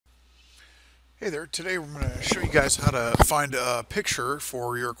Hey there, today we're going to show you guys how to find a picture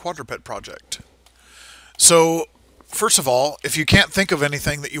for your quadruped project. So, first of all, if you can't think of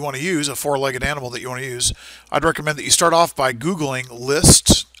anything that you want to use, a four-legged animal that you want to use, I'd recommend that you start off by Googling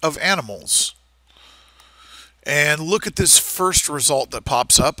list of animals. And look at this first result that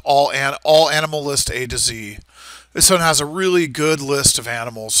pops up, all animal list A to Z. This one has a really good list of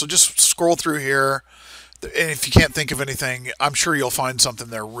animals, so just scroll through here, and if you can't think of anything, I'm sure you'll find something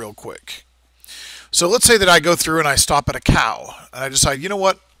there real quick. So let's say that I go through and I stop at a cow, and I decide, you know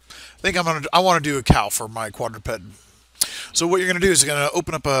what, I think I want to do a cow for my quadruped. So what you're going to do is you're going to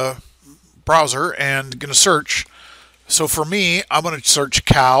open up a browser and going to search. So for me, I'm going to search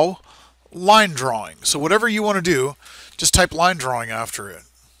cow line drawing. So whatever you want to do, just type line drawing after it.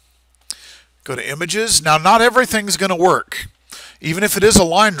 Go to images. Now not everything's going to work. Even if it is a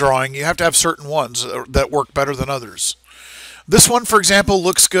line drawing, you have to have certain ones that work better than others. This one, for example,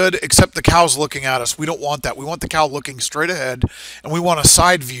 looks good, except the cow's looking at us. We don't want that. We want the cow looking straight ahead, and we want a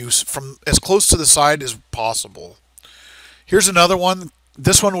side view from as close to the side as possible. Here's another one.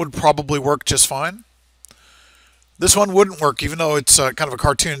 This one would probably work just fine. This one wouldn't work, even though it's kind of a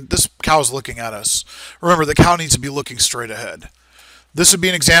cartoon. This cow's looking at us. Remember, the cow needs to be looking straight ahead. This would be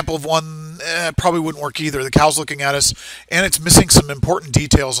an example of one probably wouldn't work either. The cow's looking at us, and it's missing some important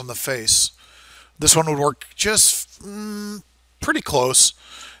details on the face. This one would work just pretty close.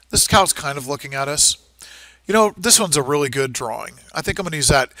 This cow's kind of looking at us. You know, this one's a really good drawing. I think I'm going to use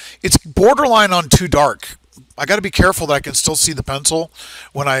that. It's borderline on too dark. I got to be careful that I can still see the pencil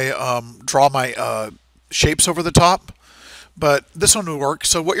when I draw my shapes over the top. But this one would work.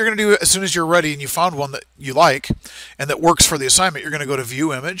 So what you're going to do as soon as you're ready and you found one that you like and that works for the assignment, you're going to go to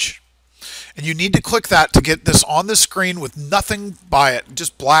View Image. And you need to click that to get this on the screen with nothing by it,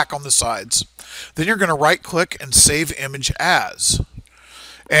 just black on the sides. Then you're going to right click and save image as.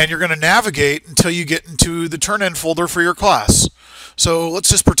 And you're going to navigate until you get into the turn-in folder for your class. So let's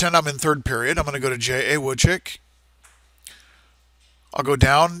just pretend I'm in third period. I'm going to go to J.A. Woodchick. I'll go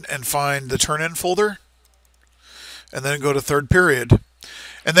down and find the turn-in folder. And then go to third period.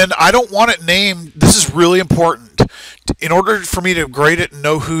 And then I don't want it named. This is really important. In order for me to grade it and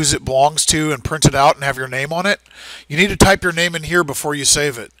know whose it belongs to and print it out and have your name on it, you need to type your name in here before you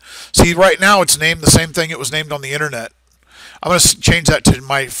save it. See, right now it's named the same thing it was named on the internet. I'm going to change that to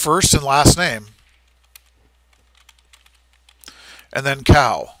my first and last name. And then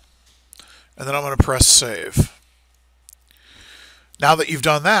cow. And then I'm going to press save. Now that you've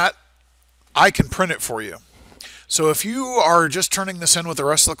done that, I can print it for you. So if you are just turning this in with the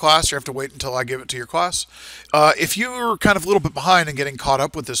rest of the class, you have to wait until I give it to your class. If you're kind of a little bit behind and getting caught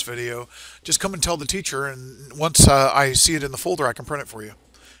up with this video, just come and tell the teacher, and once I see it in the folder, I can print it for you.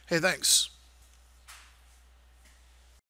 Hey, thanks.